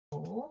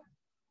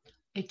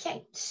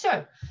Okay,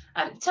 so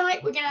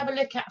tonight we're going to have a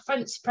look at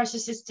fronts, pressure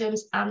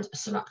systems and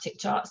synoptic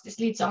charts. This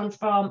leads on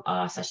from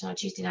our session on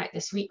Tuesday night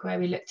this week where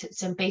we looked at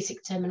some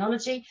basic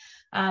terminology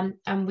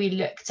and we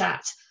looked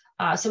at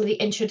some of the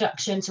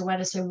introduction to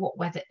weather, so what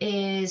weather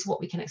is, what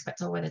we can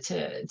expect our weather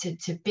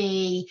to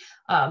be,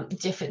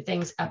 different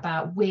things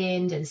about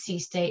wind and sea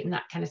state and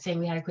that kind of thing.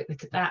 We had a quick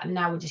look at that, and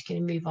now we're just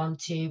going to move on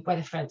to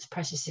weather fronts,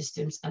 pressure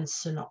systems and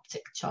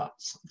synoptic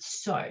charts.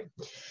 So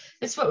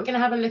this is what we're going to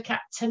have a look at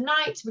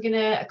tonight. We're going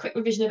to a quick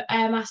revision of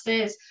air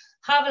masses,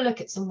 have a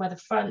look at some weather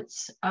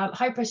fronts,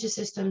 high pressure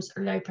systems,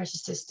 low pressure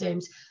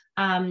systems,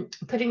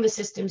 putting the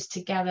systems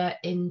together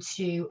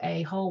into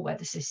a whole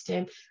weather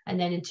system, and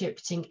then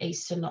interpreting a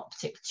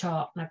synoptic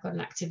chart. And I've got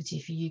an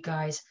activity for you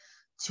guys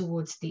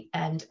towards the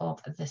end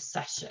of the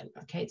session,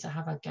 okay, to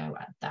have a go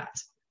at that.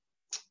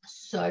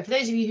 So for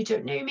those of you who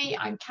don't know me,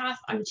 I'm Kath.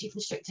 I'm the Chief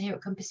Instructor here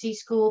at Compass Sea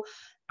School.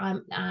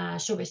 I'm a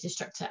shore-based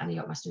instructor and a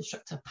yachtmaster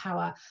instructor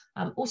power.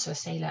 I'm also a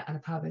sailor and a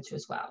powerboater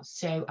as well.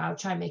 So I'll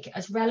try and make it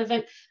as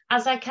relevant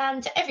as I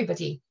can to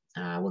everybody.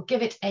 We'll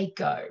give it a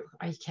go.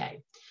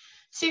 Okay.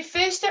 So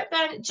first up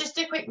then, just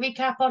a quick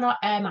recap on our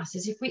air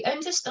masses. If we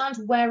understand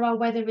where our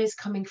weather is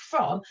coming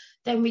from,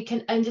 then we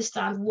can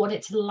understand what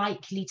it's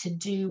likely to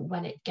do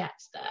when it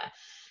gets there.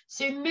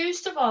 So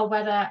most of our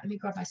weather, let me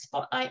grab my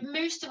spotlight,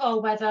 most of our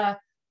weather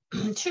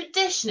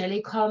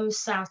traditionally comes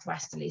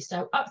southwesterly,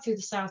 so up through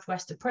the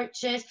southwest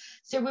approaches.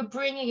 So we're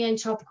bringing in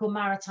tropical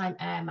maritime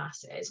air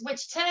masses,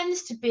 which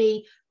tends to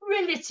be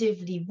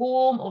relatively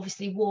warm.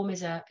 Obviously warm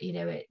is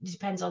it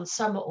depends on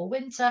summer or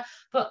winter,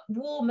 but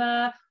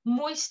warmer,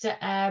 moister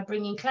air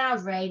bringing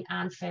cloud, rain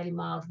and fairly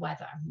mild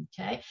weather.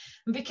 Okay,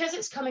 and because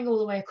it's coming all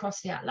the way across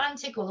the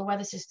Atlantic, all the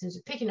weather systems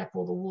are picking up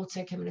all the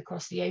water coming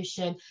across the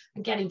ocean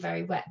and getting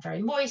very wet,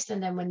 very moist,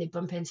 and then when they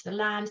bump into the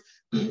land,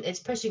 it's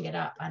pushing it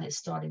up and it's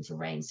starting to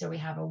rain. So we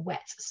have a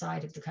wet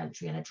side of the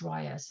country and a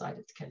drier side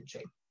of the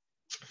country.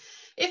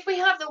 If we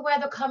have the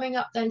weather coming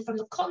up then from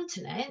the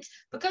continent,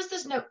 because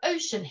there's no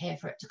ocean here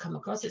for it to come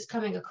across, it's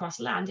coming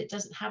across land, it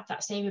doesn't have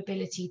that same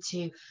ability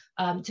to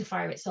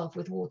fire itself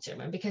with water.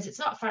 And because it's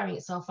not firing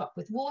itself up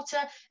with water,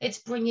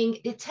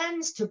 it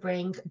tends to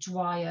bring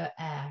drier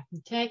air,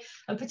 okay?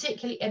 And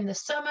particularly in the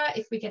summer,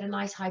 if we get a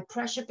nice high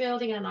pressure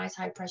building and a nice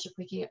high pressure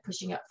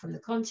pushing up from the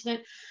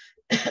continent,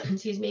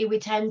 excuse me, we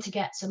tend to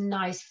get some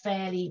nice,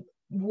 fairly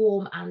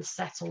warm and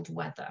settled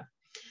weather.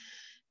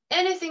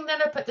 Anything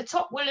then up at the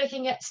top, we're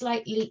looking at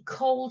slightly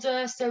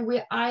colder. So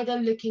we're either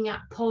looking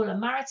at polar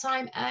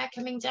maritime air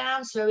coming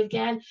down. So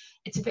again,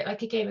 it's a bit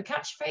like a game of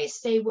catchphrase,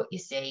 say what you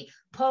see.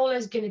 Polar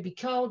is going to be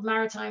cold,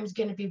 maritime is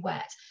going to be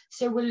wet.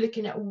 So we're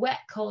looking at wet,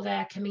 cold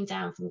air coming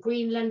down from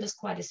Greenland. There's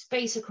quite a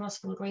space across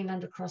from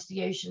Greenland across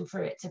the ocean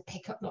for it to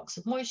pick up lots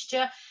of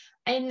moisture,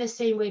 in the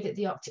same way that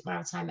the Arctic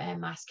maritime air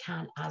mass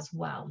can as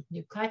well.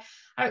 Okay,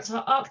 so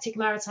Arctic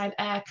maritime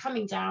air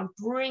coming down,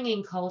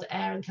 bringing cold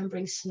air, and can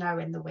bring snow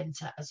in the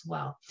winter as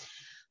well.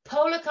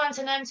 Polar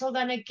continental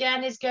then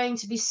again is going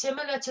to be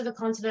similar to the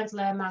continental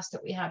air mass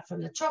that we had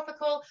from the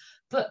tropical,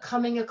 but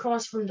coming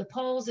across from the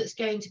poles, it's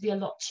going to be a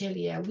lot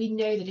chillier. We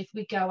know that if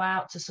we go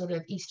out to sort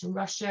of eastern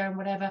Russia and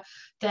whatever,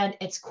 then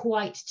it's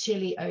quite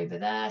chilly over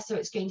there. So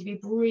it's going to be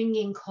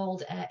bringing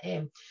cold air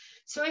in.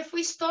 So if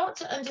we start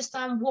to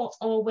understand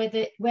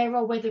where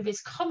our weather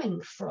is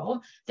coming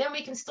from, then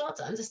we can start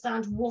to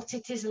understand what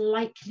it is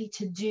likely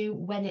to do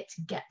when it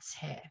gets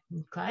here,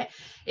 okay?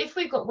 If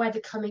we've got weather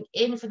coming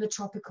in from the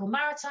tropical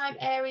maritime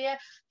area,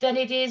 then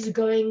it is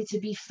going to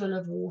be full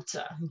of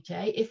water,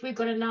 okay? If we've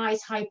got a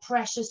nice high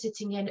pressure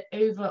sitting in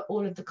over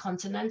all of the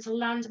continental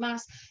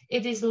landmass,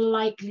 it is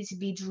likely to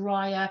be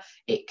drier.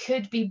 It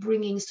could be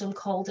bringing some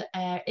colder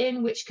air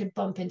in, which could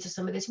bump into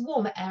some of this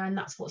warmer air, and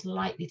that's what's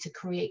likely to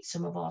create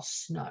some of our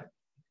snow.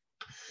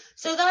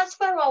 So that's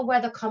where our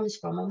weather comes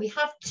from, and we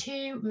have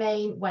two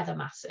main weather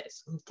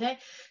masses, okay?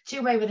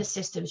 Two main weather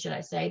systems, should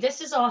I say.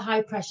 This is our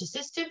high pressure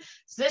system.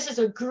 So this is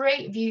a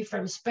great view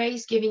from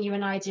space, giving you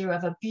an idea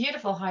of a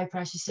beautiful high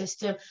pressure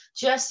system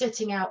just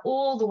sitting out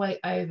all the way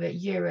over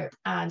Europe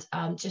and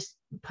just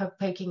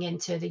poking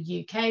into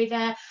the UK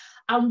there.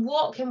 And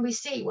what can we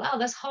see? Well,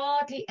 there's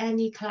hardly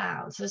any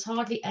clouds. There's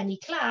hardly any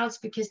clouds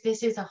because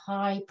this is a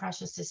high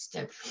pressure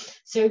system.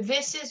 So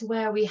this is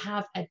where we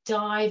have a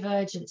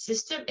divergent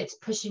system. It's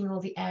pushing all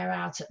the air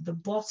out at the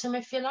bottom,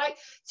 if you like.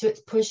 So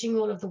it's pushing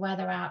all of the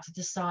weather out to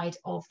the side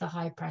of the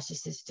high pressure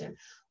system.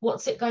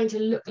 What's it going to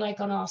look like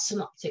on our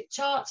synoptic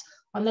chart?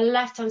 On the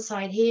left-hand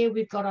side here,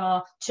 we've got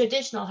our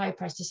traditional high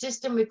pressure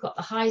system. We've got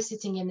the high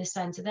sitting in the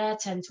center there,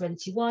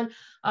 1021.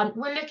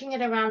 We're looking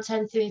at around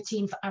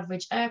 1013 for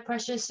average air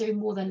pressure, so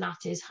more than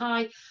that is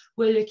high.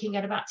 We're looking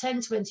at about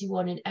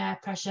 1021 in air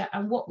pressure,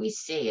 and what we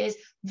see is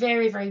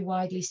very, very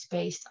widely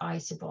spaced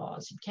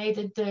isobars. Okay,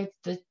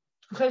 the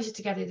closer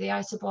together the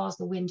isobars,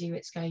 the windier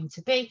it's going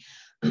to be.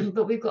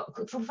 But we've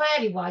got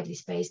fairly widely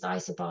spaced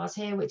isobars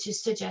here, which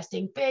is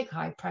suggesting big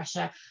high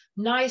pressure,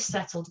 nice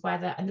settled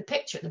weather, and the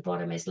picture at the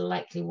bottom is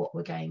likely what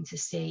we're going to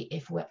see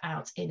if we're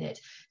out in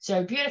it.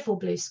 So beautiful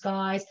blue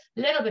skies,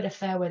 a little bit of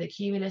fair weather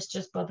cumulus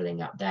just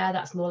bubbling up there.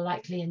 That's more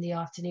likely in the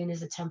afternoon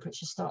as the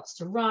temperature starts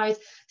to rise,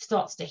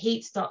 starts to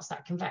heat, starts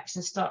that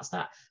convection, starts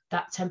that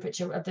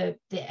temperature of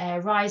the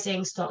air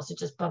rising, starts to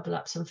just bubble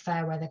up some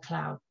fair weather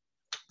cloud.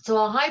 So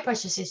our high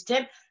pressure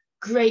system,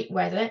 great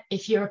weather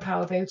if you're a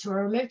power boater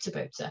or a motor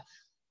boater.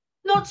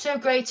 Not so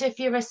great if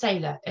you're a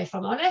sailor, if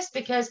I'm honest,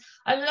 because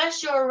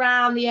unless you're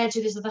around the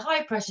edges of the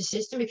high pressure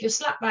system, if you're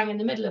slap bang in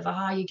the middle of a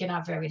high, you're going to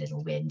have very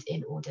little wind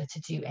in order to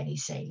do any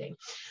sailing.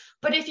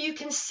 But if you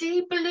can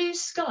see blue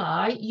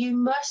sky, you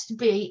must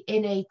be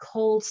in a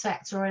cold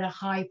sector or in a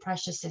high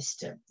pressure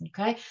system,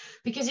 okay?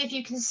 Because if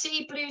you can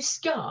see blue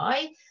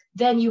sky,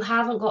 then you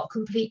haven't got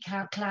complete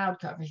cloud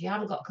cover. If you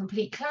haven't got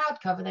complete cloud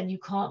cover, then you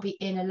can't be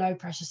in a low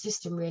pressure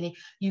system, really.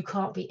 You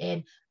can't be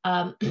in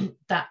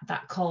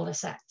that colder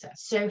sector.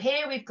 So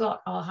here we've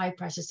got our high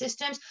pressure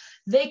systems.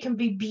 They can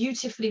be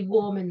beautifully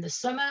warm in the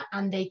summer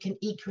and they can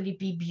equally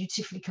be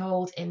beautifully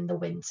cold in the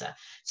winter.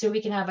 So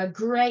we can have a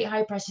great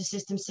high pressure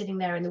system sitting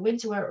there in the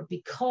winter where it would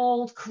be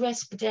cold,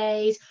 crisp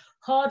days,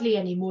 hardly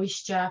any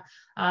moisture,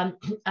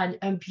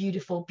 and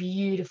beautiful,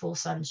 beautiful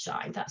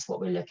sunshine. That's what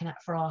we're looking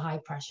at for our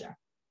high pressure.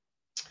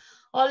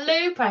 Our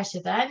low pressure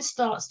then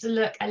starts to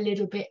look a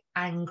little bit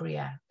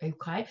angrier,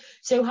 okay?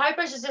 So high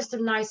pressure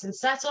system, nice and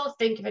settled.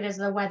 Think of it as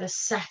the weather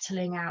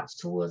settling out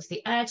towards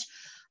the edge.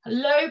 A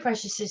low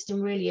pressure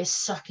system really is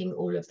sucking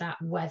all of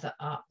that weather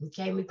up,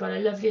 okay? And we've got a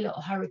lovely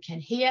little hurricane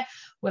here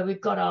where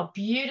we've got our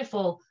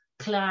beautiful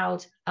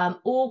cloud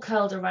all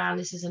curled around.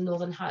 This is a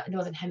northern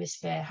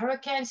hemisphere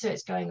hurricane, so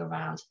it's going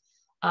around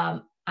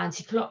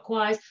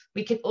anti-clockwise.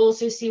 We can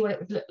also see what it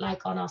would look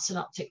like on our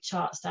synoptic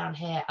charts down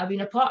here. I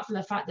mean, apart from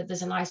the fact that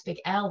there's a nice big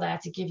L there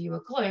to give you a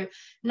clue,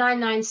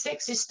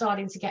 996 is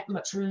starting to get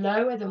much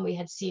lower than we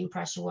had seen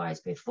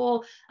pressure-wise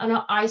before, and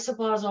our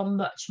isobars are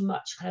much,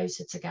 much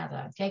closer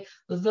together, okay?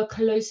 The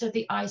closer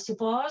the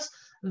isobars,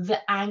 the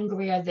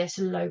angrier this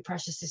low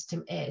pressure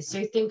system is.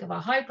 So think of a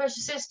high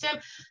pressure system,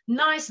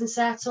 nice and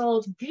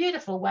settled,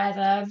 beautiful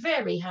weather,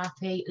 very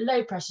happy.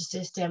 Low pressure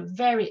system,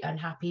 very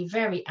unhappy,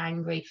 very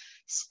angry,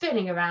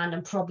 spinning around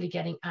and probably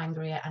getting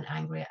angrier and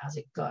angrier as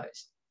it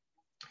goes.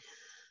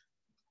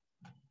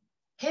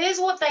 Here's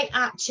what they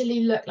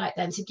actually look like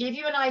then to give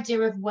you an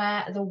idea of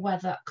where the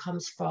weather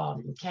comes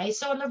from, okay?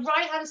 So on the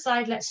right-hand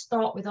side, let's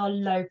start with our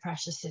low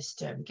pressure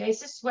system, okay?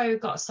 So this is where we've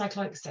got a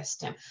cyclonic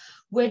system.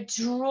 We're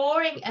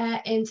drawing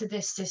air into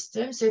this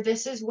system. So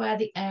this is where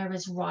the air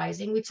is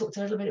rising. We talked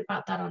a little bit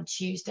about that on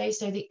Tuesday.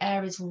 So the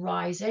air is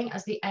rising.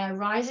 As the air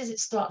rises, it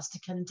starts to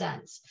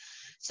condense.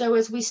 So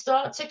as we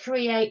start to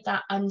create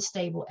that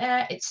unstable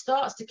air, it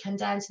starts to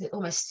condense and it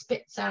almost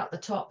spits out the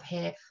top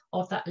here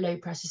of that low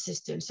pressure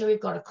system. So we've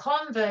got a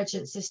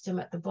convergent system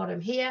at the bottom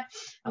here,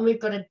 and we've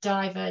got a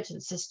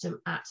divergent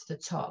system at the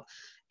top.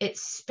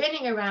 It's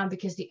spinning around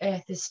because the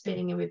earth is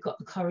spinning and we've got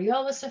the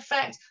Coriolis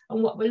effect.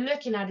 And what we're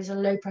looking at is a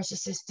low pressure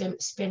system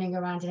spinning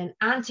around in an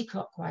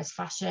anti-clockwise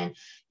fashion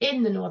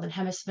in the northern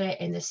hemisphere.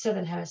 In the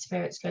southern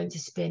hemisphere, it's going to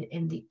spin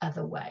in the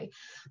other way.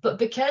 But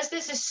because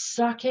this is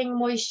sucking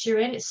moisture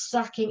in, it's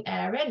sucking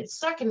air in, it's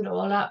sucking it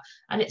all up,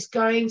 and it's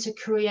going to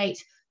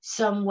create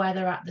some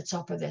weather at the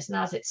top of this. And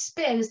as it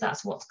spins,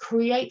 that's what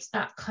creates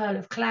that curl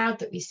of cloud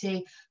that we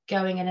see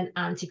going in an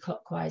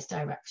anti-clockwise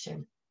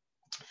direction.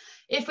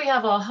 If we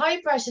have our high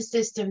pressure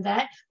system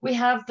there, we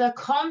have the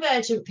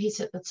convergent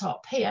piece at the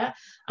top here,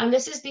 and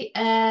this is the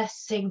air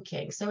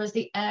sinking. So as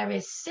the air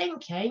is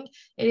sinking,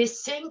 it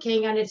is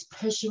sinking and it's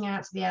pushing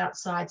out to the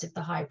outsides of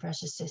the high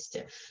pressure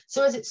system.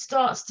 So as it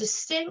starts to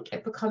sink,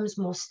 it becomes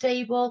more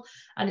stable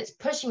and it's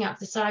pushing out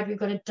the side. We've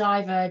got a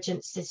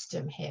divergent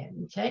system here,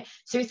 okay?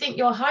 So you think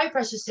your high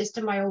pressure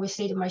system, I always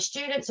say to my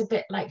students, a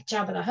bit like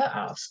Jabba the Hutt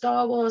out of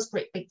Star Wars,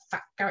 great big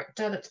fat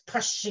character that's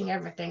pushing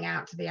everything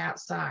out to the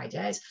outside.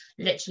 Yeah? It's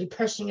literally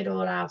pushing it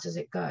all out as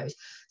it goes.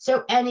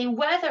 So any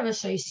weather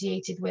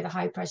associated with a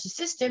high pressure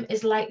system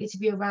is likely to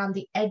be around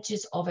the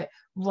edges of it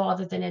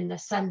rather than in the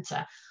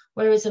center.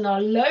 Whereas in our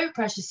low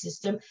pressure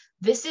system,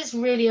 this is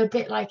really a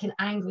bit like an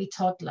angry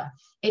toddler.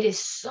 It is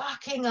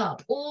sucking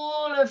up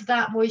all of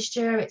that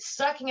moisture. It's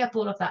sucking up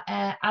all of that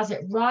air. As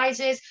it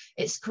rises,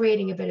 it's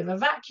creating a bit of a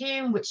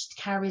vacuum, which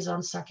carries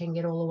on sucking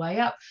it all the way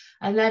up.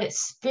 And then it's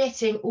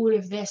spitting all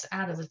of this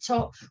out of the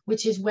top,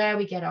 which is where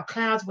we get our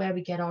clouds, where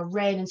we get our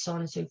rain, and so on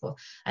and so forth.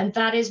 And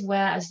that is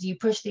where, as you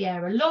push the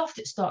air aloft,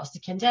 it starts to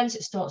condense,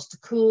 it starts to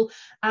cool.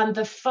 And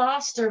the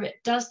faster it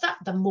does that,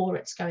 the more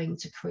it's going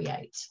to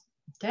create.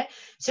 Okay,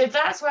 so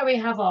that's where we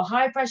have our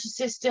high pressure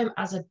system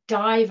as a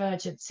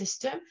divergent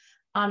system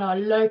and our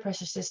low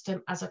pressure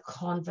system as a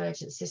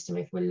convergent system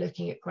if we're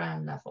looking at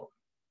ground level.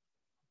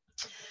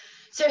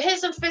 So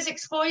here's some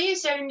physics for you.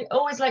 So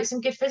always like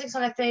some good physics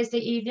on a Thursday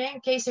evening.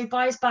 Okay, so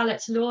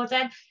Bias-Ballott's law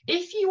then,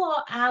 if you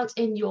are out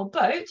in your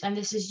boat, and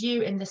this is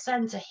you in the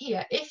center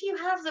here, if you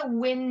have the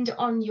wind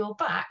on your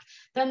back,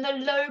 then the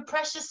low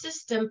pressure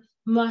system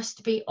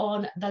must be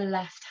on the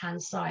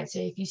left-hand side. So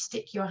if you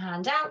stick your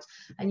hand out,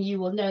 and you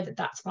will know that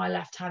that's my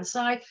left-hand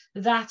side,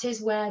 that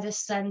is where the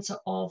center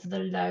of the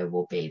low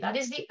will be. That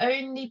is the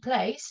only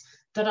place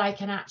that I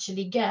can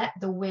actually get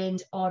the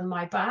wind on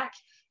my back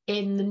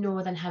in the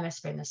northern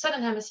hemisphere. In the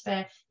southern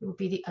hemisphere, it would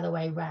be the other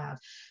way around.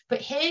 But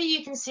here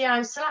you can see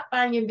I'm slap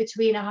bang in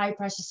between a high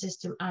pressure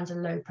system and a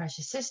low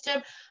pressure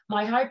system.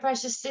 My high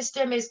pressure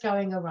system is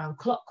going around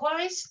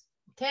clockwise.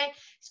 Okay,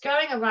 it's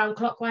going around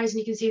clockwise, and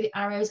you can see the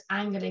arrows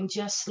angling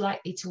just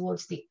slightly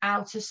towards the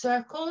outer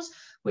circles,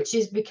 which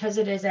is because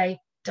it is a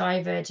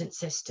divergent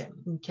system.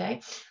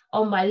 Okay,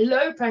 on my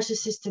low pressure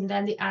system,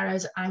 then the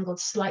arrows are angled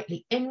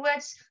slightly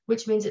inwards,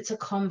 which means it's a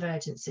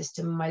convergent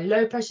system. My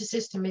low pressure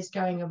system is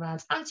going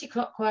around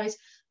anti-clockwise.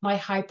 My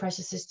high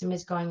pressure system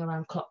is going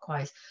around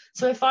clockwise.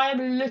 So if I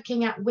am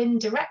looking at wind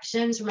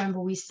directions,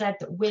 remember we said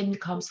that wind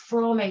comes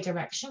from a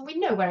direction. We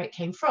know where it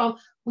came from.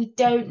 We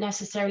don't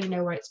necessarily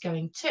know where it's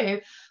going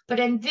to. But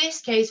in this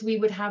case, we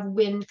would have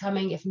wind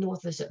coming, if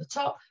north is at the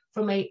top,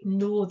 from a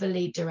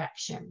northerly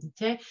direction.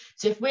 Okay,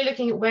 so if we're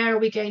looking at where are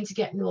we going to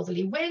get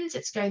northerly winds,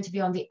 it's going to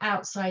be on the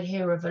outside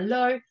here of a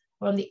low,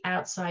 or on the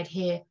outside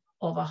here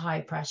of a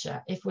high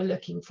pressure. If we're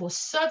looking for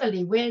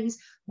southerly winds,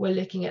 we're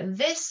looking at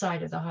this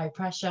side of the high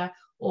pressure,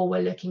 or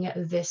we're looking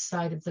at this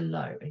side of the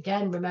low.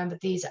 Again, remember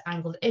these are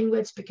angled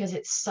inwards because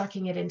it's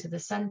sucking it into the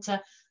center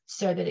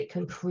so that it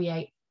can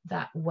create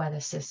that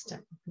weather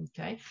system.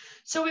 Okay,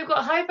 so we've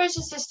got high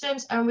pressure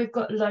systems and we've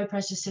got low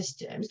pressure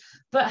systems,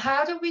 but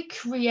how do we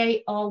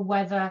create our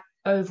weather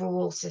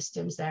overall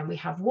systems then? We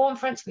have warm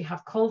fronts, we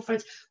have cold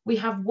fronts, we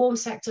have warm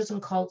sectors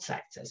and cold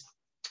sectors.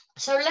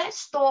 So let's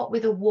start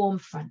with a warm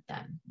front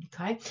then.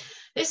 Okay,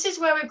 this is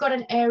where we've got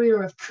an area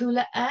of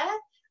cooler air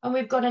and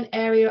we've got an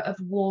area of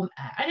warm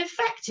air, and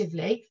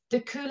effectively the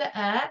cooler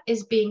air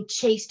is being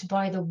chased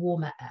by the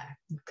warmer air.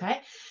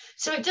 Okay,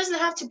 so it doesn't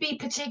have to be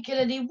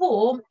particularly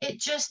warm, it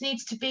just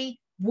needs to be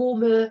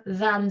warmer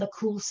than the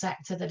cool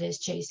sector that is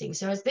chasing.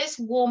 So as this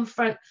warm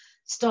front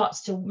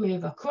starts to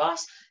move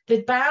across,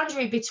 the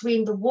boundary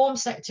between the warm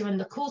sector and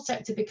the cool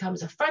sector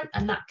becomes a front,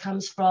 and that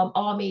comes from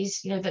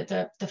armies, you know,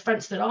 the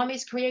fronts that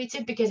armies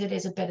created, because it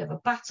is a bit of a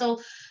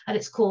battle, and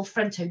it's called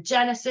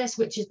frontogenesis,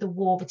 which is the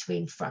war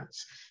between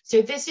fronts.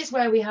 So this is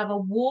where we have a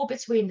war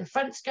between the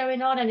fronts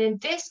going on, and in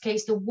this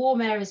case the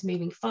warm air is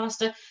moving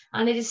faster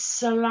and it is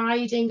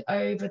sliding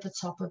over the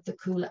top of the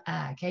cooler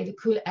air. Okay, the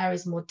cooler air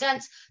is more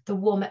dense, the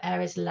warmer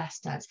air is less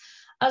dense.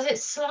 As it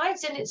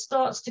slides in, it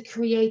starts to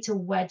create a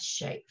wedge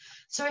shape.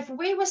 So if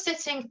we were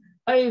sitting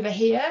over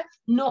here,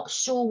 not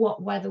sure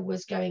what weather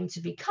was going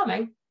to be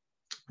coming,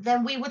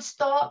 then we would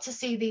start to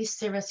see these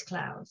cirrus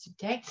clouds.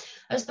 Okay,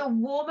 as the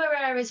warmer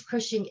air is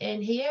pushing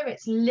in here,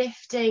 it's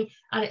lifting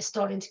and it's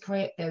starting to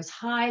create those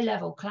high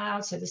level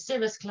clouds. So the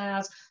cirrus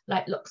clouds,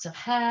 like locks of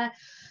hair,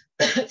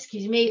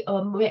 excuse me,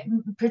 are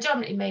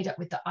predominantly made up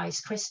with the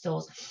ice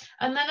crystals.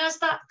 And then as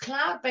that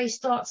cloud base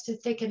starts to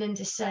thicken and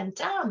descend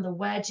down the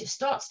wedge, it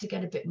starts to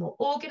get a bit more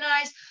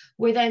organized.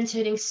 We're then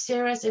turning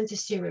cirrus into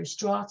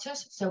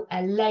cirrostratus, so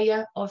a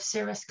layer of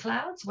cirrus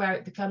clouds, where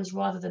it becomes,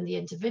 rather than the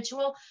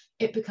individual,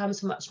 it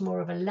becomes much more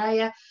of a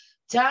layer,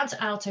 down to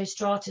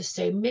altostratus,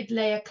 so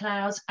mid-layer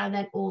clouds, and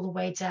then all the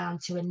way down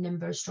to a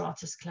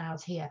nimbostratus cloud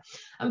here.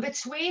 And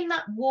between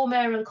that warm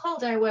air and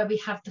cold air where we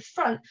have the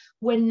front,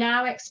 we're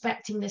now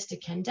expecting this to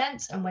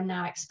condense, and we're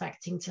now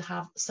expecting to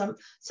have some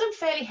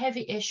fairly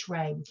heavy-ish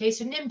rain. Okay,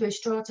 so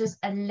nimbostratus,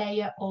 a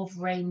layer of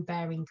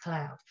rain-bearing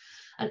cloud.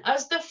 And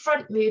as the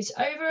front moves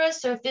over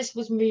us, so if this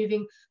was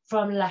moving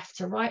from left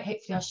to right,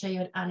 hopefully I'll show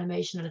you an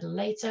animation a little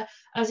later,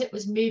 as it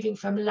was moving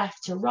from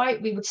left to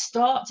right, we would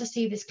start to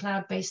see this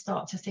cloud base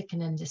start to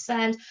thicken and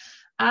descend.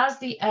 As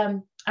the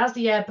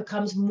air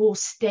becomes more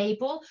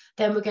stable,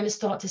 then we're going to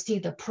start to see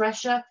the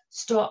pressure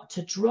start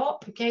to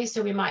drop. Okay,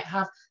 so we might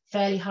have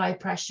fairly high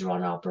pressure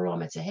on our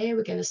barometer here.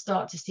 We're going to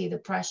start to see the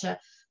pressure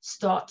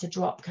start to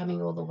drop,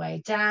 coming all the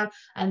way down,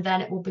 and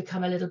then it will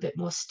become a little bit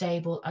more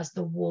stable as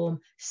the warm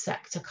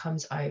sector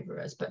comes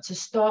over us. But to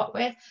start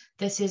with,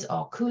 this is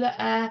our cooler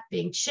air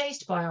being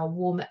chased by our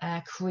warmer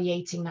air,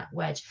 creating that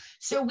wedge.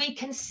 So we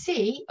can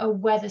see a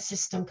weather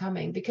system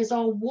coming, because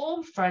our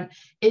warm front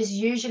is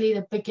usually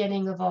the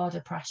beginning of our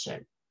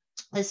depression.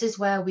 This is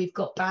where we've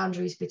got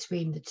boundaries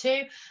between the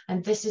two,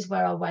 and this is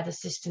where our weather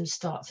systems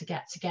start to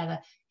get together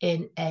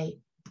in a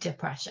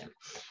depression.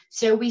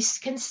 So we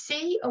can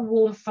see a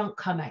warm front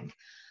coming.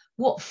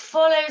 What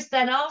follows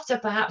then after,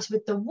 perhaps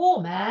with the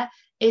warm air,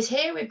 is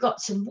here we've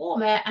got some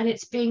warm air and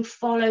it's being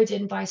followed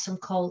in by some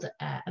colder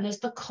air. And as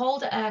the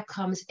colder air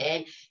comes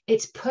in,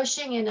 it's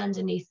pushing in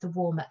underneath the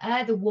warmer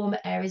air. The warmer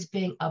air is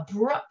being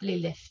abruptly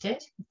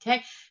lifted,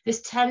 okay?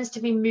 This tends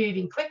to be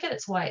moving quicker,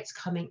 that's why it's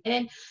coming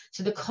in.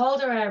 So the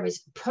colder air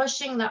is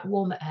pushing that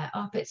warmer air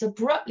up, it's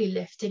abruptly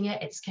lifting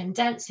it, it's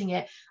condensing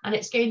it, and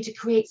it's going to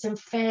create some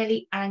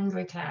fairly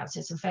angry clouds,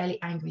 so some fairly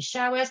angry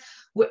showers.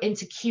 We're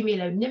into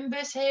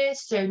cumulonimbus here.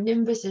 So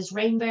nimbus is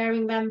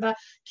rain-bearing, member.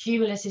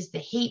 Cumulus is the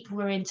heap.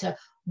 We're into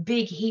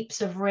big heaps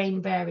of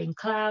rain-bearing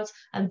clouds.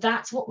 And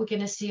that's what we're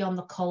going to see on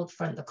the cold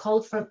front. The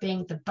cold front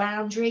being the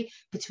boundary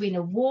between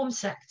a warm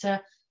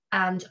sector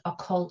and a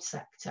cold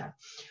sector.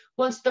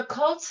 Once the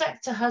cold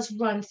sector has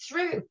run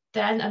through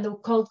then, and the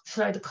cold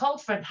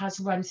front has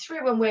run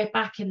through and we're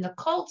back in the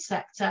cold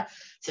sector,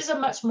 this is a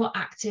much more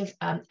active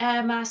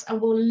air mass,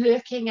 and we're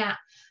looking at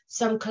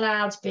some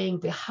clouds being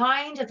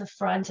behind at the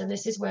front, and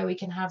this is where we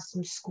can have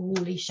some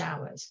squally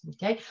showers,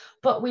 okay?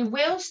 But we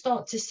will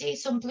start to see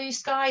some blue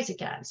skies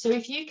again. So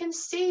if you can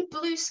see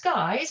blue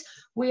skies,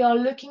 we are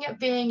looking at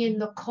being in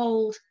the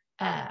cold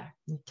air,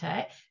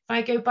 okay? If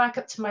I go back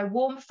up to my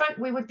warm front,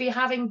 we would be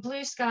having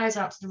blue skies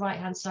out to the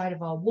right-hand side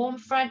of our warm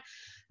front.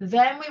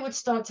 Then we would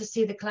start to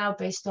see the cloud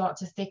base start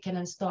to thicken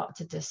and start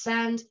to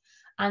descend.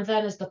 And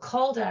then as the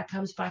cold air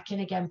comes back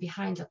in again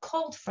behind a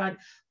cold front,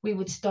 we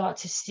would start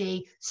to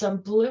see some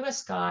bluer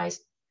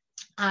skies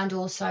and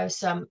also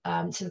some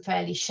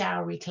fairly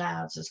showery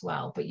clouds as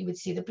well. But you would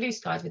see the blue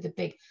skies with the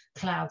big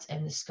clouds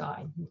in the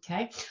sky,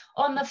 okay?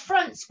 On the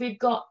fronts, we've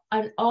got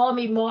an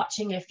army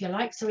marching, if you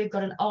like. So we've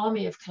got an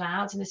army of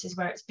clouds, and this is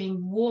where it's being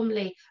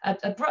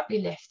abruptly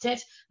lifted.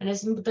 And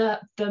as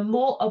the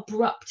more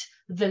abrupt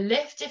the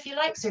lift, if you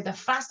like, so the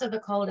faster the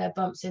cold air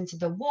bumps into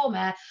the warm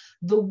air,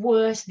 the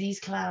worse these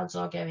clouds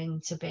are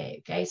going to be,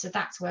 okay? So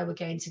that's where we're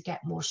going to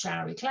get more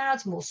showery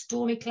clouds, more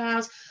stormy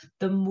clouds.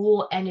 The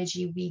more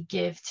energy we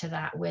give to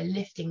that, we're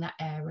lifting that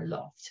air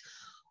aloft.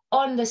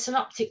 On the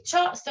synoptic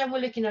charts, then we're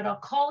looking at our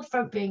cold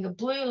front being a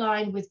blue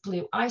line with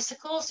blue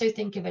icicles. So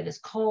think of it as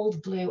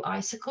cold blue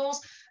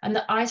icicles. And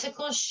the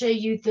icicles show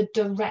you the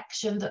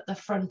direction that the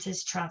front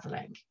is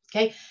traveling.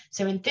 Okay,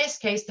 so in this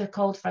case, the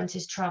cold front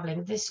is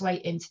traveling this way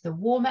into the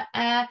warmer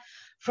air.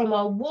 From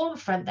our warm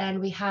front, then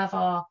we have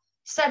our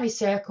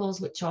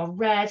semicircles, which are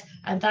red.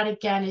 And that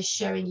again is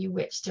showing you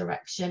which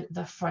direction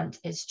the front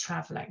is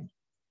traveling.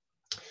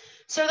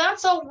 So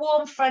that's our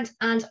warm front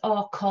and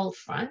our cold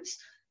front.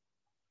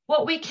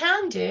 What we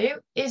can do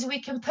is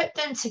we can put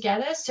them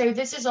together. So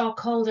this is our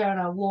cold air and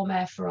our warm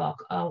air for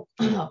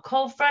our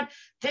cold front.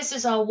 This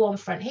is our warm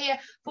front here.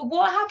 But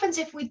what happens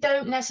if we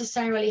don't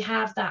necessarily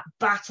have that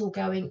battle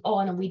going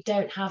on and we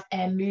don't have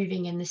air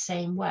moving in the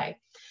same way?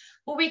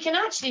 Well, we can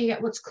actually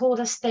get what's called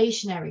a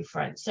stationary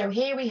front. So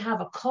here we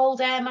have a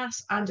cold air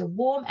mass and a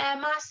warm air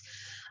mass.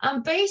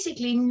 And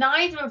basically,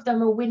 neither of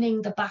them are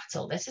winning the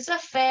battle. This is a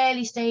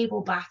fairly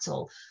stable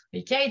battle.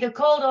 Okay, the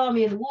cold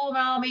army and the warm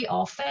army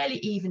are fairly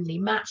evenly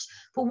matched.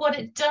 But what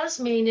it does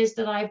mean is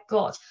that I've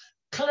got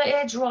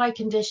clear, dry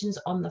conditions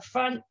on the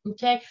front.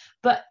 Okay,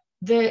 but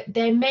there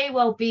may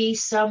well be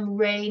some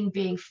rain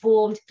being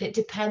formed. It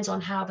depends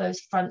on how those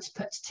fronts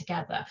put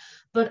together.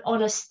 But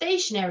on a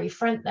stationary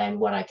front, then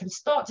what I can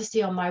start to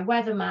see on my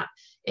weather map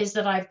is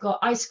that I've got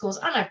icicles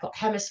and I've got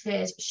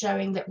hemispheres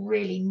showing that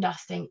really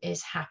nothing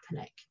is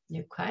happening,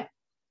 okay?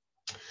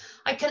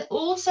 I can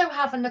also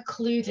have an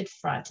occluded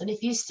front. And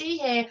if you see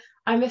here,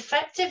 I'm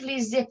effectively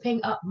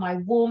zipping up my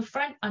warm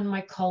front and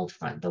my cold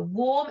front. The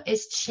warm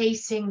is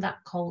chasing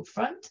that cold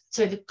front.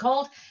 So the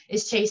cold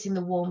is chasing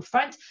the warm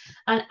front.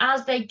 And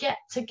as they get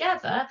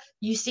together,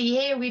 you see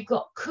here, we've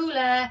got cool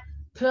air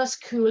plus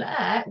cool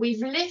air.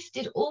 We've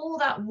lifted all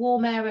that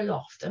warm air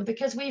aloft. And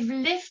because we've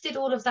lifted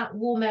all of that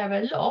warm air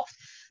aloft,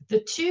 the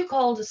two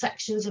cold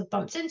sections have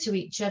bumped into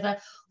each other.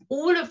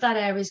 All of that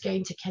air is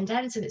going to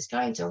condense and it's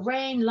going to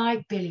rain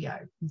like billy-o,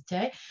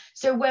 okay?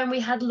 So when we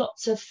had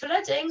lots of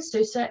flooding,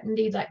 so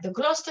certainly like the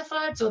Gloucester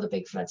floods or the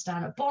big floods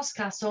down at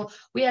Boscastle,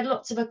 we had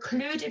lots of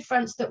occluded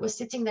fronts that were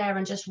sitting there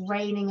and just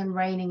raining and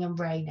raining and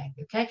raining,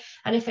 okay?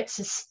 And if it's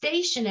a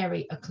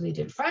stationary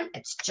occluded front,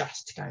 it's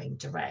just going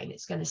to rain.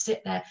 It's going to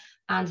sit there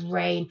and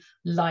rain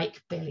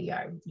like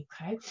billy-o,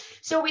 okay?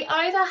 So we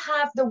either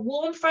have the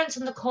warm fronts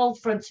and the cold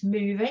fronts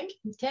moving,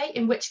 okay,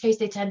 in which case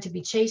they tend to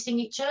be chasing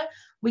each other.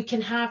 We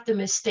can have them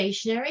as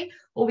stationary,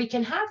 or we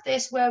can have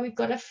this where we've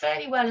got a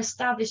fairly well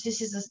established,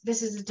 this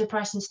is a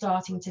depression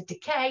starting to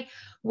decay,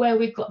 where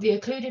we've got the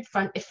occluded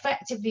front.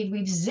 Effectively,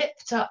 we've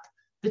zipped up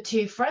the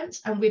two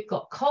fronts and we've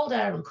got cold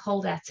air and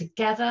cold air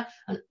together,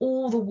 and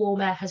all the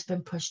warm air has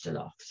been pushed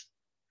aloft.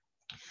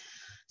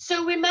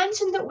 So we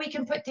mentioned that we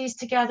can put these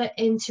together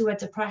into a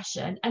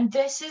depression, and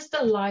this is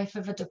the life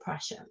of a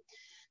depression.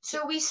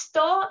 So we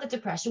start the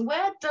depression.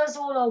 Where does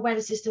all our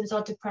weather systems,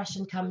 our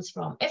depression comes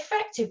from?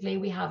 Effectively,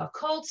 we have a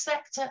cold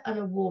sector and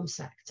a warm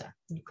sector,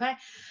 okay?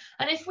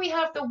 And if we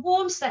have the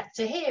warm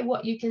sector here,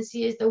 what you can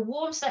see is the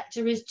warm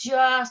sector is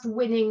just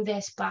winning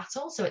this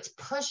battle. So it's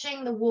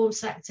pushing the warm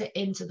sector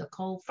into the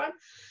cold front.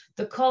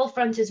 The cold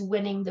front is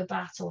winning the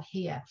battle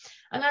here.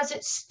 And as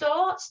it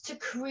starts to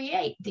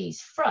create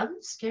these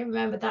fronts, okay,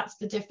 remember that's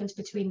the difference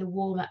between the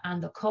warmer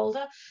and the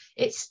colder,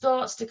 it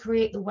starts to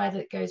create the weather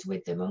that goes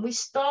with them. And we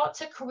start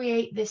to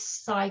create this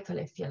cycle,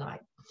 if you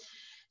like.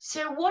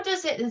 So what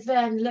does it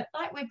then look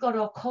like? We've got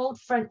our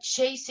cold front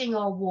chasing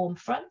our warm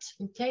front.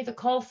 Okay, the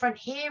cold front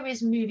here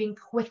is moving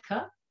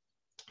quicker.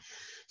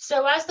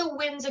 So as the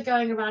winds are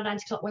going around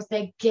anti-clockwise,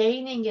 they're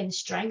gaining in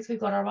strength. We've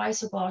got our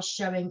isobars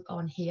showing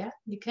on here.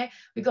 Okay,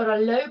 we've got our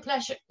low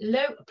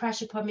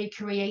pressure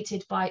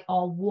created by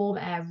our warm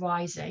air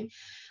rising,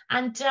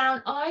 and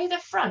down either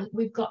front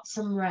we've got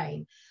some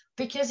rain.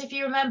 Because if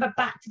you remember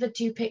back to the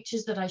two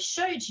pictures that I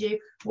showed you,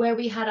 where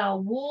we had our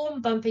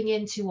warm bumping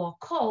into our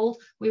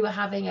cold, we were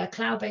having a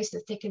cloud base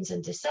that thickens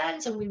and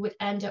descends, and we would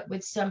end up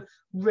with some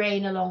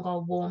rain along our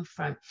warm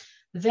front.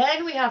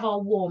 Then we have our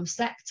warm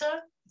sector,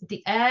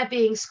 the air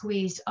being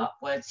squeezed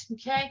upwards,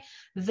 okay?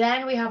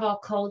 Then we have our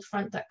cold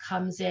front that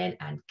comes in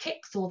and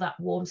kicks all that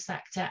warm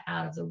sector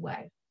out of the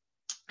way.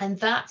 And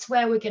that's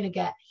where we're going to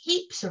get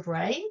heaps of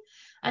rain.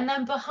 And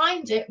then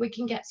behind it, we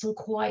can get some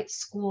quite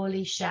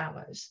squally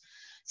showers.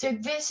 So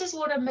this is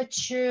what a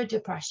mature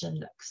depression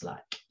looks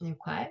like,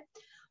 okay?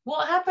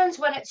 What happens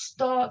when it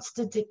starts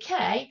to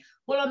decay?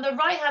 Well, on the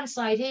right-hand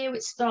side here,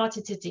 it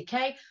started to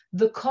decay.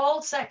 The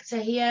cold sector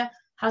here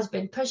has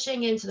been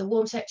pushing into the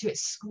warm sector.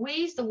 It's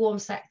squeezed the warm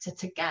sector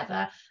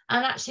together.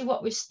 And actually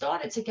what we've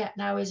started to get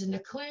now is an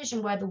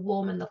occlusion where the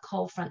warm and the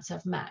cold fronts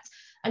have met.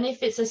 And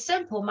if it's a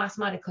simple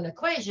mathematical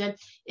equation,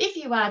 if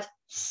you add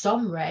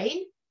some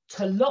rain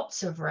to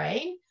lots of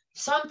rain,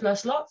 some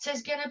plus lots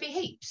is going to be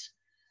heaps.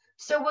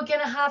 So we're going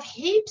to have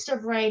heaps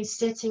of rain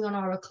sitting on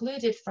our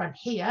occluded front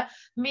here.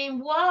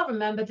 Meanwhile,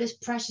 remember, this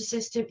pressure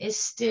system is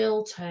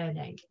still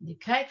turning,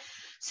 okay?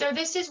 So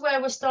this is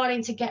where we're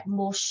starting to get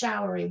more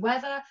showery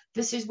weather.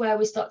 This is where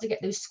we start to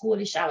get those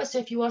squally showers. So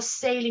if you are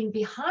sailing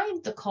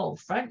behind the cold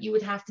front, you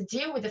would have to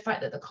deal with the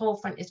fact that the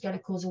cold front is going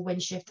to cause a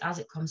wind shift as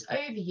it comes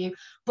over you.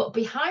 But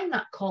behind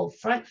that cold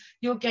front,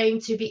 you're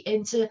going to be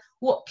into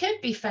what could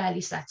be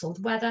fairly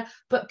settled weather,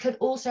 but could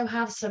also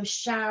have some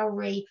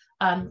showery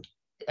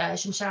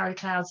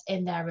clouds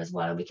in there as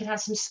well. And we could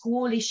have some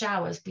squally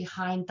showers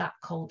behind that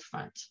cold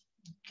front,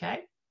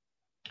 okay?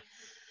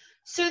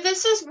 So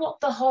this is what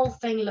the whole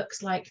thing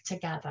looks like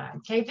together,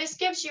 okay? This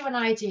gives you an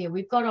idea.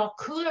 We've got our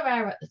cooler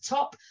air at the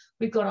top,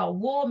 we've got our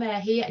warm air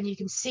here, and you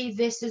can see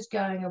this is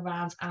going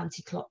around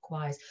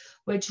anti-clockwise.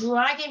 We're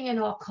dragging in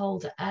our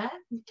colder air,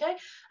 okay?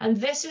 And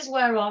this is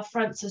where our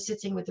fronts are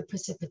sitting with the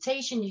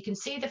precipitation. You can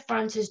see the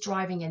front is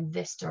driving in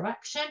this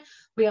direction.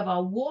 We have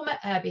our warmer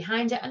air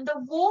behind it, and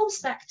the warm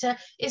sector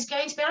is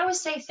going to be, I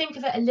always say, think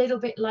of it a little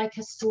bit like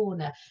a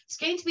sauna. It's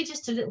going to be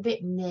just a little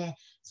bit near.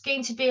 It's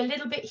going to be a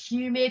little bit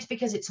humid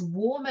because it's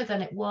warmer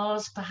than it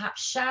was,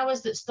 perhaps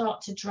showers that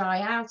start to dry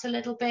out a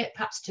little bit,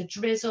 perhaps to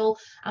drizzle,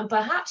 and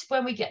perhaps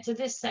when we get to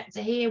this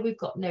sector here, we've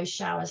got no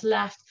showers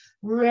left,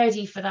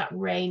 ready for that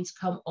rain to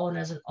come on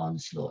as an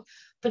onslaught.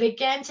 But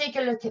again, take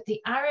a look at the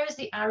arrows.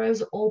 The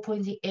arrows are all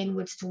pointing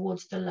inwards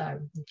towards the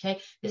low,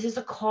 okay? This is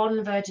a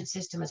convergent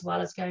system as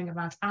well as going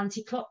around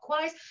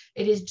anti-clockwise.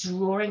 It is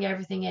drawing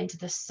everything into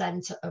the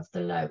center of the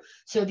low.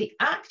 So the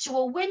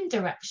actual wind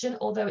direction,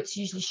 although it's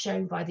usually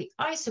shown by the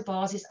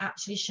isobars, is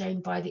actually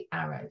shown by the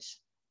arrows.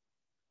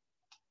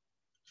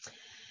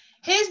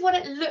 Here's what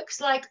it looks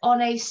like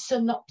on a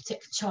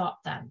synoptic chart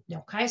then,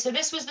 okay? So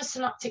this was the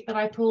synoptic that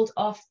I pulled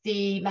off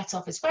the Met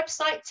Office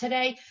website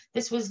today.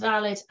 This was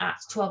valid at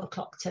 12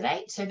 o'clock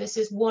today. So this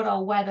is what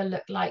our weather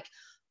looked like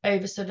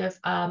over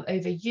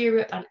over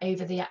Europe and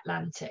over the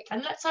Atlantic.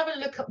 And let's have a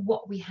look at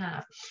what we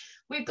have.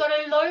 We've got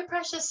a low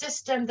pressure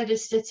system that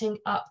is sitting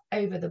up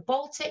over the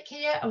Baltic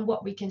here. And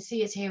what we can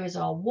see is here is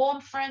our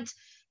warm front.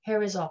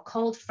 Here is our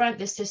cold front.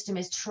 This system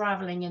is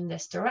traveling in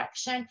this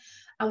direction.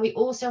 And we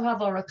also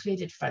have our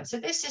occluded front. So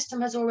this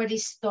system has already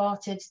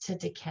started to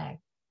decay.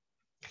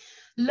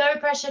 Low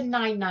pressure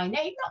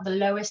 998, not the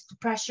lowest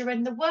pressure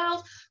in the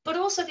world, but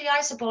also the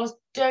isobars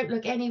don't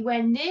look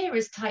anywhere near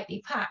as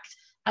tightly packed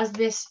as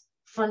this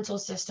frontal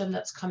system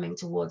that's coming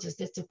towards us,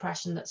 this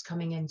depression that's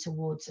coming in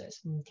towards us,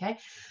 okay?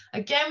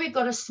 Again, we've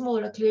got a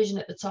small occlusion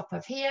at the top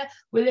of here.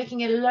 We're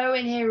looking at a low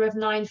in here of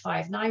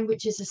 959,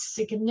 which is a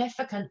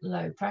significant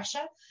low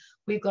pressure.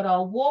 We've got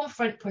our warm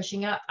front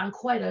pushing up and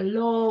quite a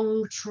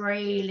long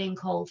trailing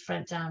cold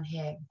front down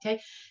here,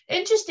 okay?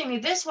 Interestingly,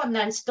 this one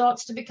then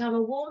starts to become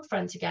a warm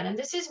front again, and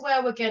this is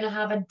where we're going to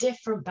have a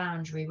different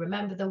boundary.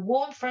 Remember, the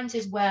warm front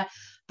is where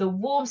the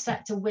warm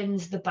sector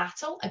wins the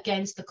battle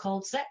against the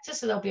cold sector,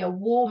 so there'll be a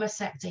warmer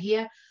sector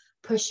here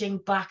pushing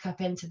back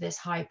up into this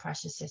high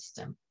pressure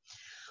system.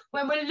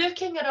 When we're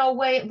looking at our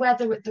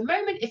weather at the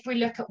moment, if we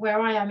look at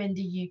where I am in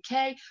the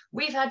UK,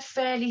 we've had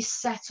fairly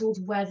settled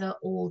weather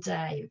all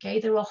day, okay?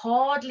 There are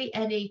hardly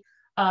any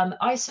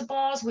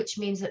isobars, which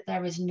means that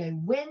there is no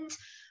wind.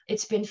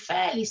 It's been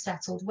fairly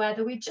settled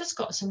weather. We've just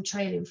got some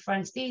trailing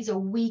fronts. These are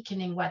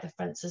weakening weather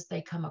fronts as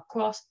they come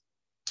across.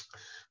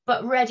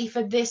 but ready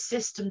for this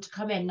system to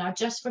come in. Now,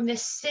 just from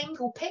this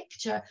single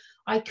picture,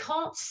 I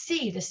can't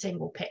see the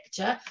single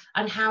picture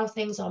and how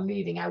things are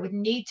moving. I would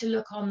need to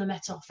look on the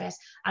Met Office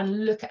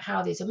and look at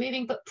how these are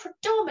moving, but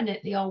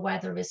predominantly our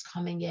weather is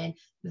coming in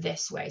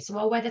this way. So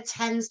our weather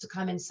tends to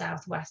come in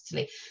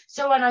southwesterly.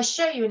 So when I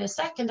show you in a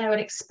second, I would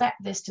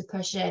expect this to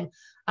push in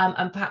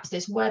and perhaps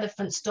this weather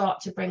front start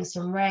to bring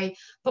some rain.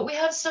 But we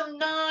have some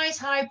nice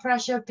high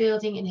pressure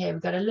building in here.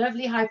 We've got a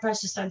lovely high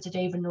pressure centered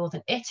over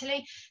northern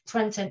Italy,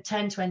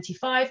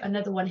 1025,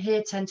 another one here,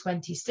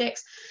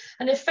 1026.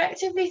 And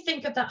effectively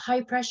think of that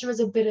high pressure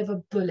as a bit of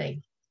a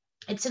bully.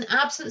 It's an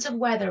absence of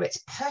weather.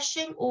 It's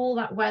pushing all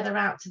that weather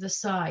out to the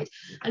side.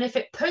 And if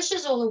it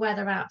pushes all the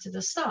weather out to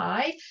the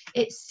side,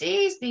 it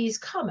sees these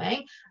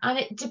coming, and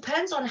it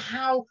depends on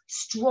how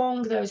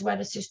strong those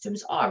weather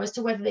systems are as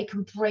to whether they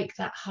can break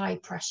that high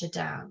pressure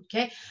down,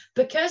 okay?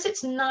 Because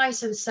it's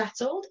nice and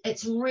settled,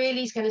 it's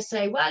really going to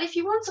say, well, if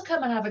you want to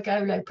come and have a go,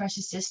 low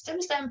pressure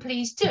systems, then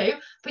please do,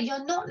 but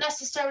you're not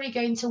necessarily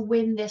going to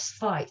win this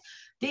fight.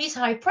 These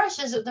high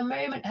pressures at the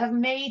moment have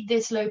made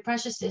this low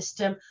pressure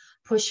system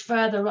push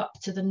further up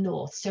to the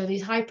north. So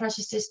these high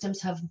pressure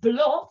systems have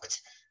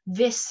blocked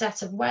this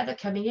set of weather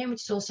coming in,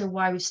 which is also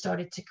why we've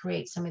started to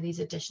create some of these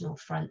additional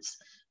fronts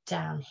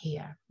down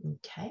here.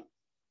 Okay,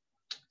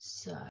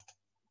 so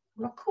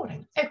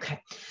recording. Okay,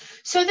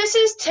 so this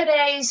is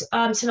today's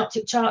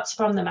synoptic charts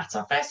from the Met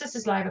Office. This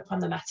is live upon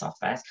the Met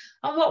Office,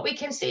 and what we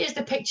can see is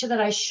the picture that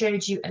I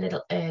showed you a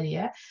little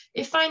earlier.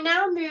 If I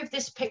now move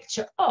this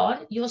picture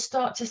on, you'll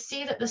start to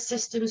see that the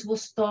systems will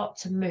start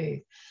to move.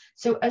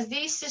 So as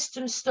these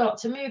systems start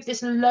to move,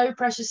 this low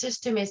pressure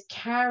system is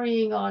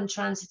carrying on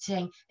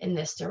transiting in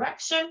this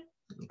direction.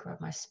 Let me grab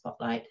my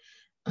spotlight.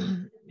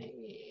 There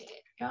we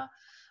go.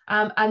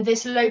 And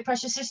this low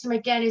pressure system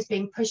again is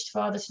being pushed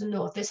farther to the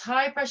north. This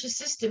high pressure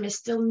system is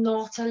still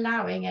not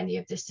allowing any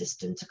of this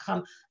system to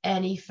come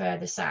any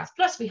further south.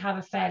 Plus we have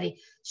a fairly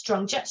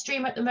strong jet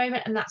stream at the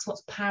moment, and that's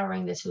what's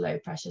powering this low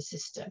pressure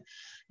system.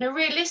 Now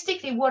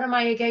realistically, what am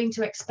I going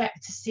to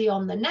expect to see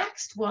on the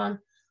next one?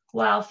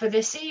 Well, for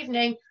this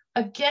evening,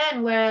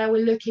 again, where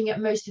we're looking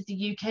at most of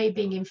the UK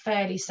being in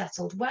fairly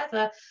settled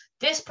weather,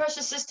 this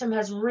pressure system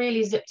has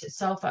really zipped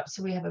itself up.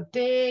 So we have a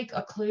big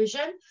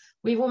occlusion.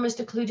 We've almost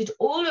occluded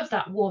all of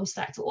that warm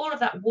sector, all of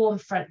that warm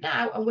front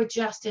now, and we're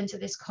just into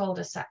this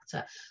colder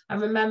sector.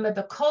 And remember,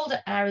 the colder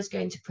air is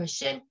going to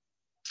push in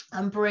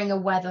and bring a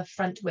weather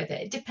front with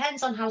it. It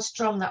depends on how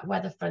strong that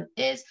weather front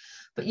is,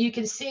 but you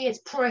can see it's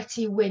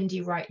pretty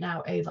windy right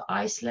now over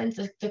Iceland.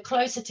 The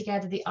closer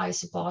together the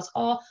isobars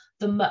are,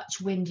 the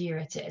much windier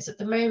it is. At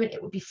the moment,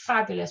 it would be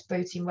fabulous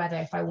boating weather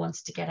if I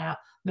wanted to get out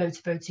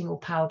motorboating or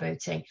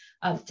powerboating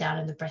down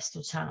in the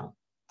Bristol Channel.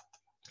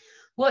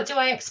 What do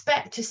I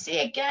expect to see?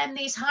 Again,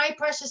 these high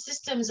pressure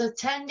systems are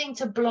tending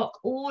to block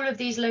all of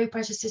these low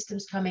pressure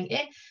systems coming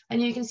in.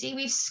 And you can see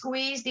we've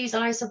squeezed these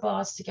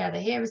isobars together.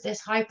 Here is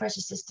this high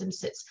pressure system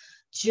sits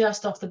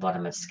just off the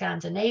bottom of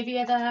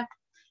Scandinavia there.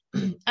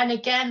 And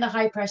again, the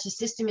high pressure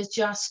system is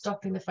just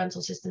stopping the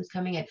frontal systems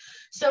coming in.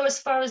 So as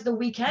far as the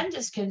weekend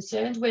is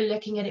concerned, we're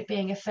looking at it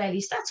being a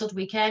fairly settled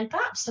weekend,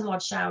 perhaps some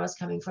odd showers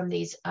coming from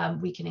these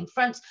weakening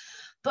fronts,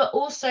 but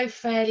also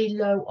fairly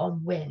low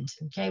on wind.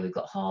 Okay, we've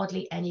got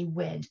hardly any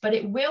wind, but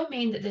it will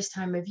mean that this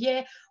time of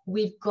year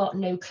we've got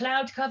no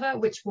cloud cover,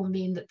 which will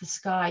mean that the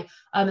sky,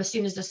 as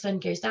soon as the sun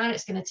goes down,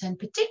 it's going to turn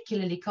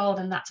particularly cold,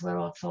 and that's where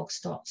our fog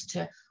starts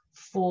to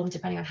form,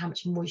 depending on how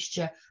much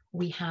moisture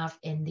we have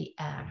in the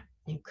air.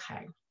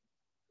 Okay,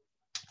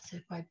 so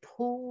if I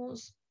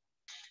pause.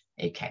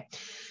 Okay,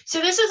 so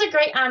this is a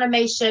great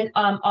animation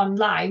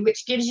online,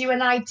 which gives you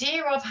an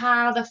idea of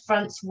how the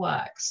fronts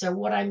work. So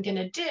what I'm going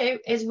to do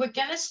is we're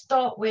going to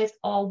start with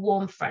our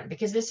warm front,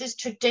 because this is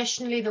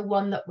traditionally the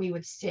one that we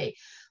would see.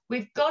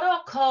 We've got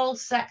our cold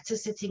sector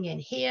sitting in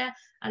here,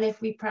 and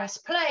if we press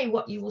play,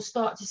 what you will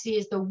start to see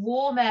is the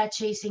warm air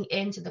chasing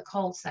into the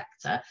cold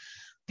sector.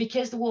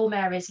 Because the warm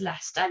air is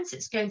less dense,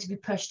 it's going to be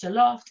pushed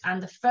aloft,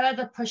 and the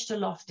further pushed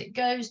aloft it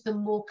goes, the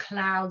more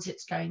clouds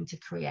it's going to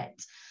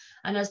create.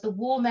 And as the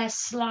warm air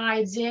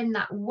slides in,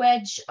 that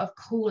wedge of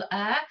cool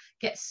air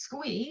gets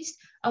squeezed,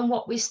 and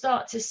what we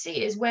start to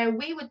see is where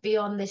we would be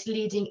on this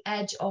leading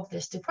edge of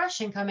this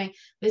depression coming,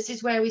 this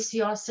is where we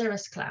see our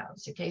cirrus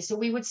clouds. Okay, so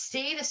we would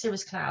see the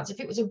cirrus clouds. If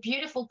it was a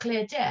beautiful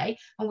clear day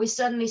and we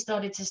suddenly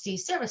started to see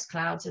cirrus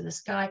clouds in the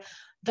sky,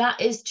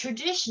 that is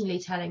traditionally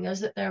telling us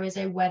that there is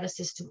a weather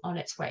system on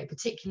its way,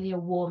 particularly a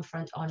warm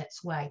front on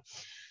its way.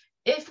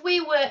 If we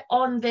were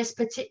on this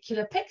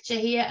particular picture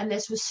here and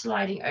this was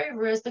sliding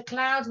over us, the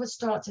clouds would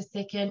start to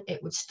thicken,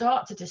 it would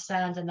start to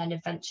descend, and then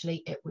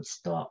eventually it would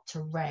start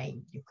to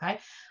rain, okay?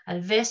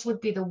 And this would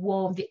be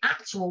the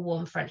actual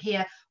warm front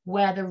here,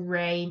 where the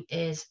rain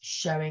is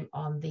showing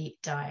on the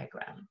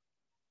diagram.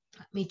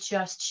 Let me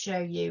just show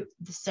you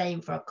the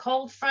same for a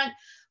cold front.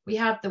 We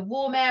have the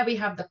warm air, we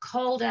have the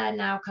cold air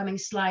now coming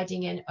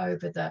sliding in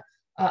over the,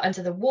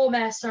 into the warm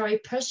air, sorry,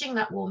 pushing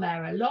that warm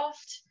air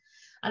aloft.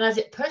 And as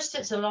it pushed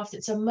it aloft,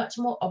 it's a much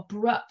more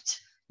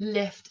abrupt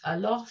lift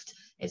aloft.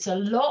 It's a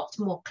lot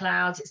more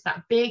clouds. It's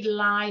that big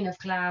line of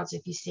clouds,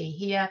 if you see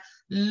here,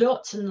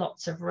 lots and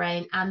lots of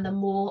rain. And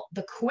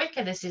the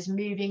quicker this is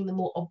moving, the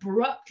more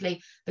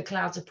abruptly the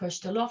clouds are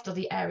pushed aloft, or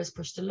the air is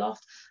pushed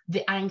aloft,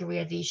 the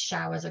angrier these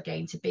showers are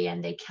going to be,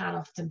 and they can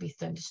often be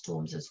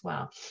thunderstorms as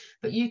well.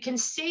 But you can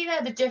see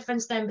there the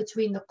difference then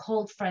between the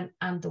cold front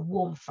and the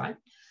warm front.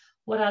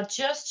 What I'll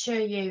just show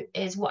you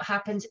is what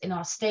happens in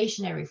our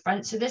stationary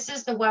front. So this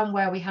is the one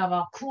where we have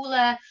our cool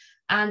air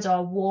and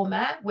our warm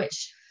air,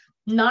 which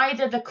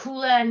neither the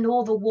cool air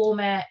nor the warm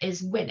air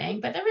is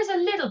winning, but there is a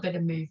little bit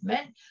of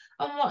movement.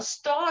 And what's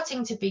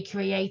starting to be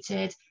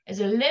created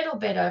is a little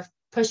bit of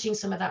pushing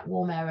some of that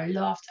warm air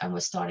aloft, and we're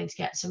starting to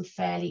get some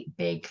fairly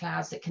big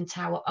clouds that can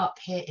tower up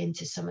here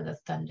into some of the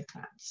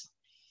thunderclouds.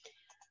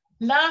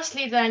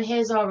 Lastly, then,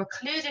 here's our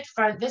occluded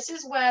front. This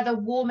is where the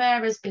warm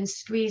air has been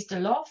squeezed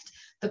aloft.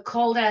 The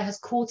cold air has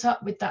caught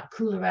up with that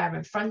cooler air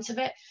in front of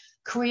it,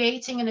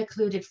 creating an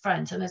occluded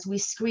front. And as we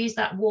squeeze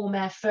that warm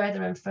air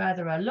further and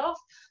further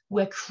aloft,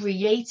 we're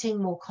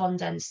creating more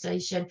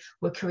condensation,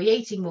 we're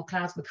creating more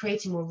clouds, we're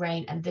creating more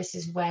rain. And this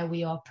is where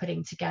we are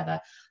putting together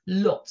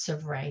lots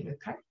of rain,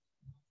 okay?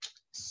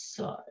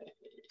 So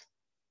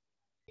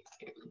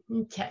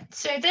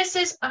this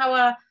is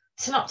our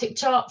synoptic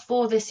chart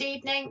for this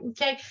evening.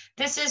 Okay,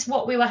 this is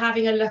what we were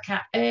having a look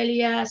at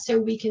earlier. So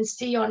we can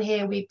see on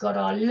here we've got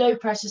our low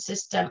pressure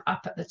system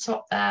up at the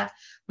top there.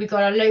 We've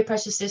got our low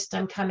pressure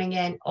system coming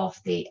in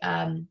off the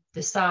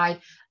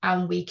side,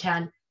 and we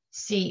can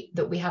see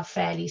that we have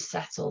fairly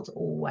settled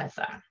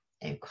weather.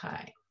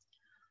 Okay.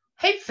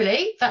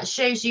 Hopefully that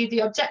shows you the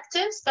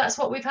objectives. That's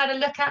what we've had a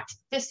look at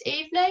this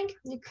evening.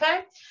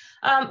 Okay.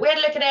 We had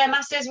a look at air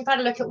masses. We've had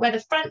a look at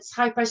weather fronts,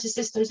 high pressure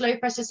systems, low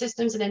pressure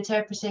systems, and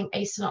interpreting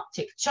a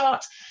synoptic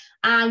chart.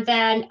 And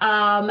then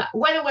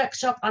weather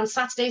workshop on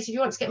Saturdays. If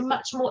you want to get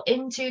much more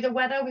into the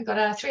weather, we've got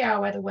a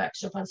 3-hour weather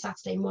workshop on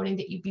Saturday morning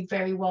that you'd be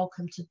very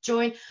welcome to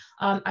join.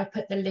 I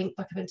put the link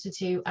back up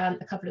into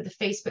a couple of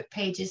the Facebook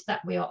pages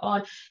that we are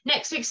on.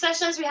 Next week's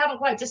sessions, we haven't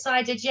quite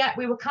decided yet.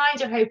 We were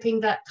kind of hoping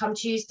that come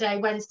Tuesday,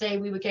 Wednesday,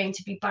 we were going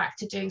to be back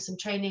to doing some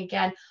training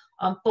again.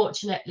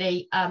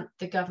 Unfortunately,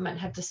 the government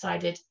have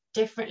decided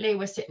differently.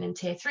 We're sitting in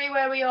tier 3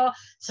 where we are,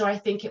 so I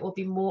think it will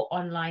be more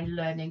online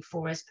learning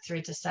for us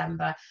through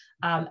December,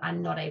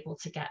 and not able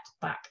to get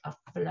back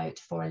afloat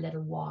for a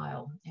little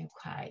while.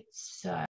 Okay, so